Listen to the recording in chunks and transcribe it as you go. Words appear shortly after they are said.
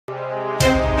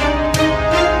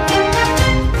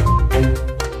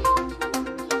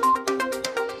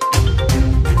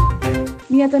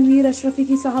मियां तनवीर اشرفی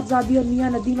की صاحبزادی और मियां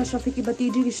ندیم اشرفی की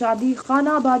भतीजी की शादी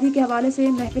खाना आबादी के हवाले से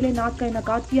महफिल नात का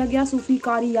इनकाद किया गया। सूफी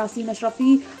कारी यासीन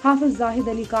अशरफी, हाफिज जाहिद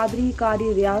अली कादरी,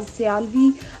 कारी रियाज सियालवी,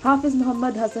 हाफिज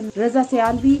मोहम्मद हसन रजा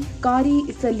सियालवी, कारी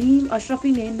सलीम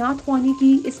अशरफी ने नात ख्वानी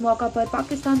की। इस मौका पर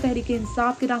पाकिस्तान तहरीक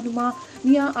इंसाफ के रहनुमा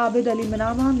मियां आबिद अली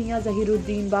मनामा, मियां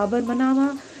जहीरुद्दीन बाबर मनामा,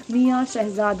 मियां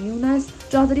शहजाद यूनस,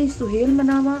 चौधरी सुहेल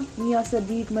मनामा, मियां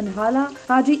सदीक मनहाला,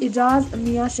 हाजी इजाज,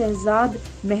 मियां शहजाद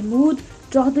महमूद,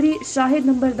 चौधरी शाहिद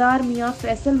नंबरदार, मियां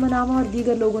फैसल मनामा और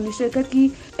दीगर लोगों ने शिरकत की।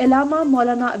 इलामा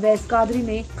मौलाना अवैस कादरी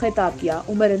ने खिताब किया।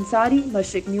 उमर अंसारी,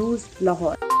 मशरिक न्यूज़,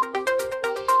 लाहौर।